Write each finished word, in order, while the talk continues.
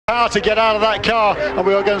How to get out of that car, and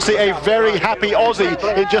we are going to see a very happy Aussie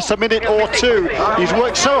in just a minute or two. He's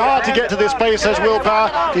worked so hard to get to this place, says Will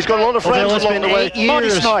Power. He's got a lot of friends along the way. It's been 8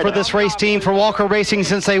 years for this race team, for Walker Racing,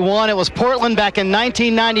 since they won. It was Portland back in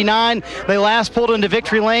 1999. They last pulled into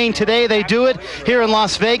victory lane. Today they do it here in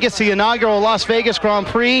Las Vegas, the inaugural Las Vegas Grand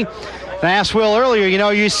Prix. I asked Will earlier, you know,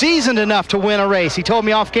 are you seasoned enough to win a race? He told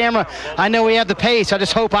me off camera, I know we have the pace, I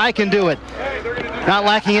just hope I can do it. Not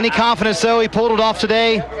lacking any confidence, though. He pulled it off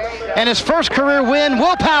today. And his first career win.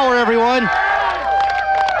 Will Power, everyone.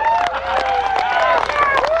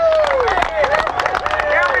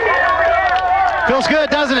 Feels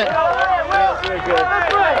good, doesn't it?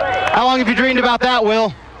 How long have you dreamed about that,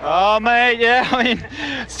 Will? Oh, mate, yeah, I mean,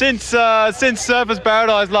 since Surfers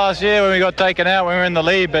Paradise last year when we got taken out when we were in the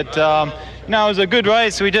lead, but, you know, it was a good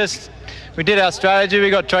race. We did our strategy. We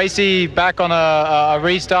got Tracy back on a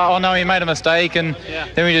restart. Oh, no, he made a mistake, and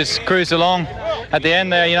then we just cruised along. At the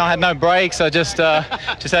end there, you know, I had no brakes. I just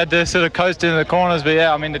had to sort of coast into the corners. But,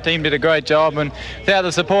 yeah, I mean, the team did a great job, and without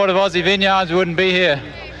the support of Aussie Vineyards, we wouldn't be here.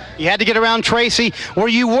 You had to get around Tracy. Were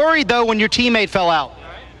you worried, though, when your teammate fell out?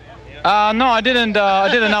 No, I didn't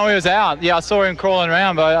know he was out. Yeah, I saw him crawling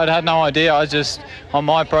around, but I had no idea. I was just on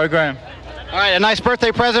my program. All right, a nice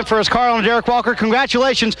birthday present for his Carl and Derek Walker.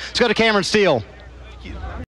 Congratulations. Let's go to Cameron Steele.